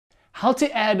how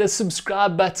to add a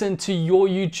subscribe button to your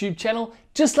YouTube channel,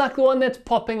 just like the one that's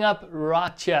popping up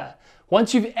right here.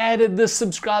 Once you've added this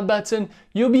subscribe button,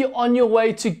 you'll be on your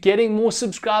way to getting more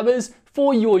subscribers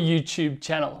for your YouTube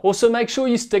channel. Also, make sure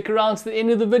you stick around to the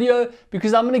end of the video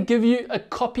because I'm going to give you a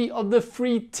copy of the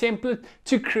free template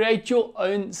to create your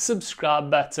own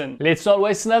subscribe button. Let's not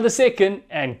waste another second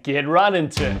and get right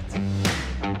into it.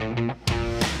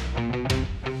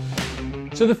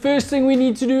 So the first thing we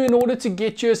need to do in order to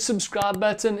get your subscribe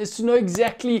button is to know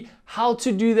exactly how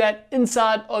to do that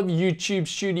inside of YouTube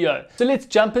Studio. So let's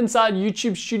jump inside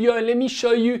YouTube Studio and let me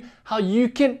show you how you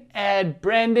can add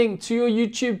branding to your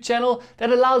YouTube channel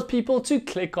that allows people to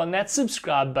click on that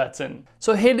subscribe button.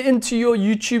 So head into your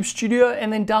YouTube Studio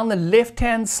and then down the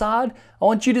left-hand side, I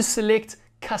want you to select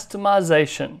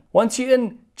customization. Once you're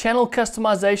in channel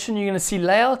customization, you're going to see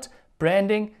layout,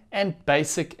 branding, and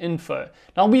basic info.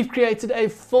 Now we've created a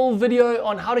full video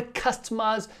on how to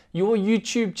customize your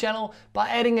YouTube channel by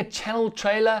adding a channel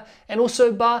trailer and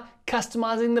also by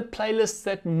customizing the playlists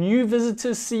that new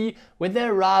visitors see when they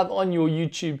arrive on your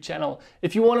YouTube channel.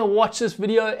 If you want to watch this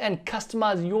video and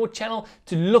customize your channel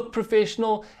to look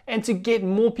professional and to get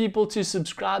more people to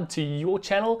subscribe to your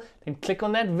channel, then click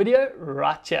on that video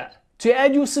right here. To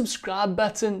add your subscribe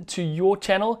button to your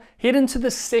channel, head into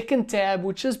the second tab,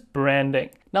 which is branding.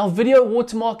 Now, video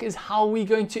watermark is how we're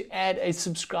going to add a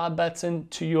subscribe button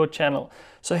to your channel.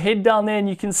 So head down there and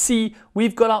you can see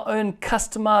we've got our own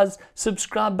customized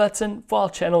subscribe button for our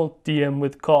channel DM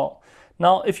with Carl.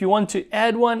 Now, if you want to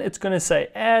add one, it's going to say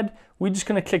add. We're just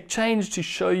going to click change to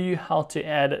show you how to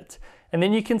add it. And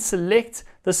then you can select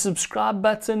the subscribe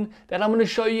button that I'm going to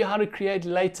show you how to create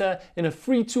later in a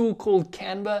free tool called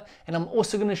Canva. And I'm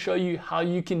also going to show you how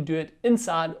you can do it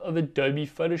inside of Adobe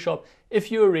Photoshop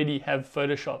if you already have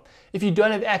Photoshop. If you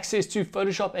don't have access to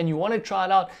Photoshop and you want to try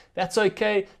it out, that's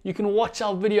okay. You can watch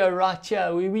our video right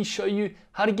here where we show you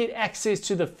how to get access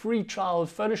to the free trial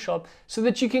of Photoshop so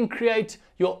that you can create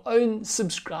your own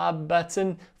subscribe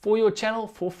button for your channel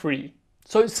for free.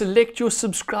 So select your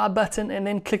subscribe button and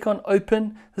then click on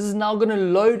open. This is now going to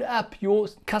load up your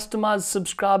customized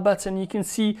subscribe button. You can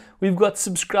see we've got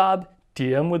subscribe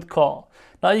DM with Carl.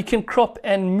 Now you can crop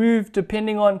and move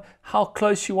depending on how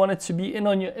close you want it to be in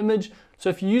on your image. So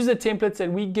if you use the templates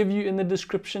that we give you in the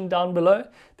description down below,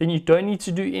 then you don't need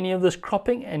to do any of this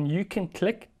cropping and you can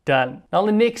click done. Now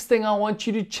the next thing I want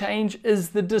you to change is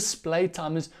the display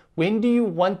time. Is when do you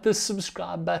want the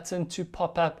subscribe button to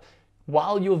pop up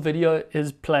while your video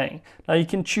is playing? Now you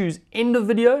can choose end of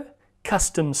video,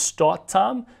 custom start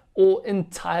time, or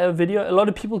entire video. A lot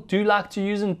of people do like to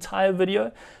use entire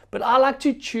video, but I like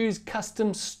to choose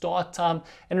custom start time.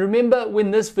 And remember,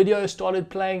 when this video started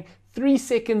playing, 3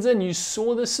 seconds in, you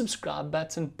saw the subscribe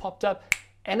button popped up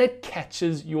and it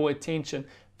catches your attention.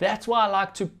 That's why I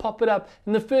like to pop it up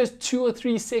in the first 2 or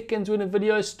 3 seconds when a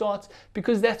video starts,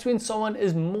 because that's when someone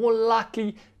is more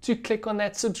likely to click on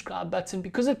that subscribe button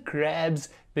because it grabs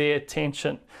their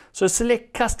attention. So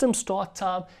select custom start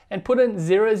time and put in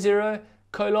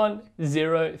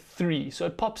 00:03. So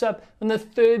it pops up in the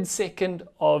 3rd second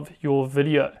of your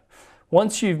video.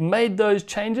 Once you've made those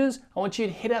changes, I want you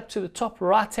to head up to the top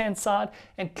right-hand side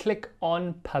and click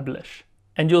on publish.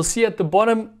 And you'll see at the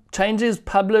bottom, changes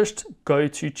published, go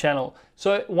to channel.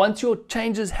 So once your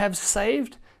changes have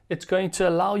saved, it's going to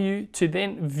allow you to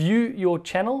then view your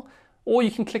channel, or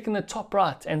you can click in the top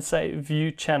right and say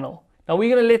view channel. Now we're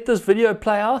going to let this video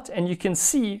play out and you can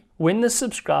see when the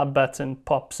subscribe button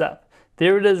pops up.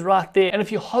 There it is right there. And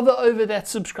if you hover over that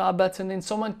subscribe button, then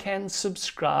someone can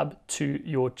subscribe to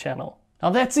your channel.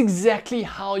 Now that's exactly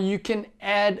how you can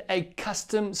add a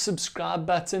custom subscribe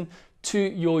button to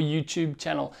your YouTube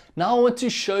channel. Now I want to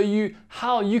show you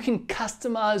how you can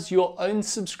customize your own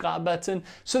subscribe button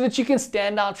so that you can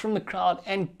stand out from the crowd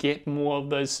and get more of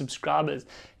those subscribers.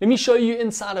 Let me show you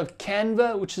inside of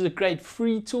Canva, which is a great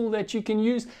free tool that you can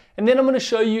use, and then I'm going to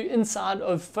show you inside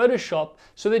of Photoshop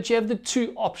so that you have the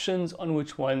 2 options on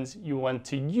which ones you want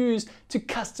to use to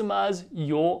customize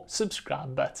your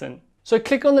subscribe button. So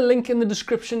click on the link in the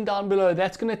description down below.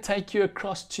 That's going to take you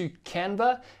across to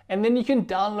Canva, and then you can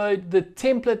download the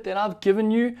template that I've given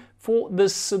you for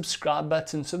this subscribe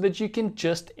button so that you can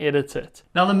just edit it.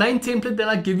 Now the main template that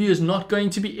I give you is not going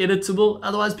to be editable,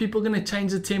 otherwise people are going to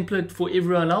change the template for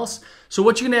everyone else. So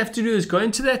what you're going to have to do is go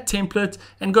into that template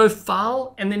and go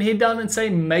file and then head down and say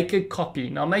make a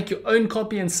copy. Now make your own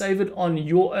copy and save it on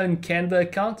your own Canva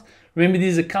account. Remember,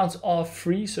 these accounts are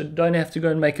free, so don't have to go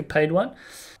and make a paid one.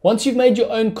 Once you've made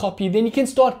your own copy, then you can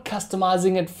start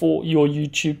customizing it for your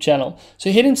YouTube channel.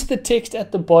 So head into the text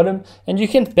at the bottom and you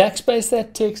can backspace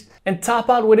that text and type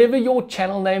out whatever your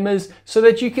channel name is so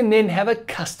that you can then have a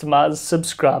customized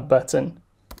subscribe button.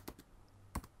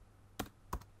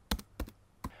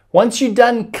 Once you're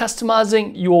done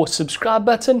customizing your subscribe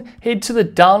button, head to the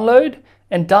download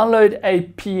and download a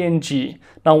PNG.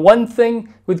 Now, one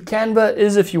thing with Canva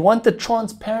is if you want the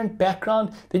transparent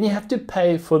background, then you have to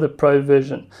pay for the pro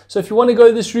version. So if you want to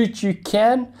go this route, you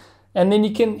can, and then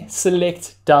you can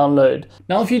select download.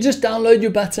 Now, if you just download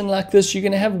your button like this, you're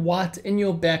going to have white in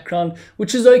your background,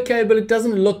 which is okay, but it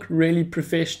doesn't look really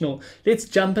professional. Let's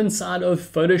jump inside of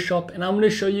Photoshop and I'm going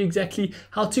to show you exactly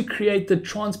how to create the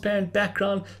transparent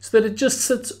background so that it just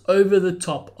sits over the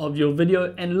top of your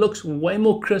video and looks way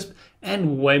more crisp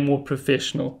and way more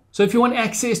professional. So if you want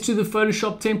access to the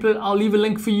Photoshop template, I'll leave a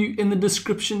link for you in the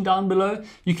description down below.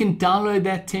 You can download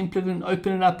that template and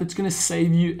open it up. It's going to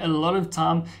save you a lot of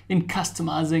time in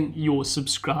customizing your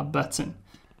subscribe button.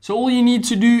 So all you need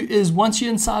to do is, once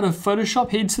you're inside of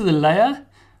Photoshop, head to the layer,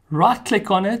 right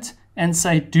click on it and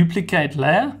say duplicate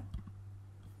layer.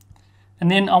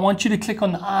 And then I want you to click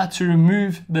on the eye to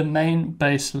remove the main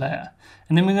base layer.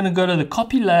 And then we're going to go to the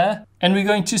copy layer and we're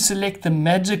going to select the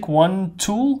magic wand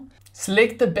tool.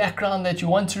 Select the background that you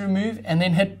want to remove and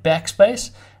then hit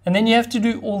backspace. And then you have to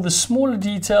do all the smaller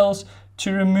details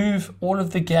to remove all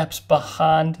of the gaps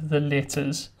behind the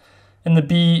letters. In the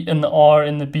B, in the R,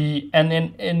 in the B, and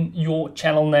then in your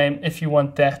channel name if you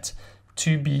want that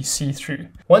to be see-through.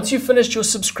 Once you've finished, your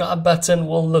subscribe button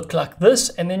will look like this,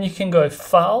 and then you can go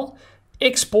File,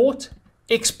 Export,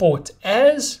 Export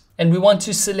As, and we want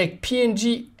to select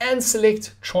PNG and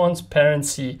select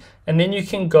Transparency, and then you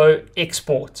can go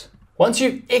Export. Once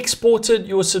you've exported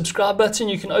your subscribe button,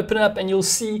 you can open it up and you'll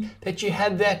see that you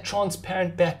have that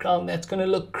transparent background that's going to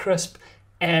look crisp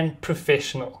and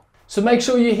professional. So make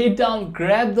sure you head down,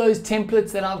 grab those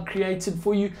templates that I've created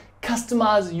for you,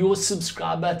 customize your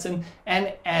subscribe button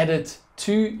and add it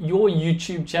to your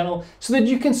YouTube channel so that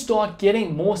you can start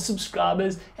getting more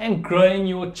subscribers and growing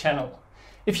your channel.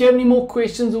 If you have any more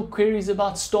questions or queries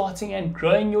about starting and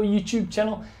growing your YouTube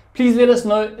channel, please let us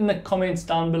know in the comments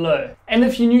down below. And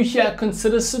if you're new here,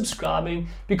 consider subscribing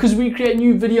because we create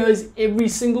new videos every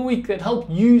single week that help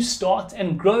you start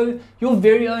and grow your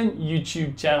very own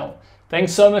YouTube channel.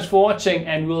 Thanks so much for watching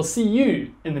and we'll see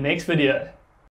you in the next video.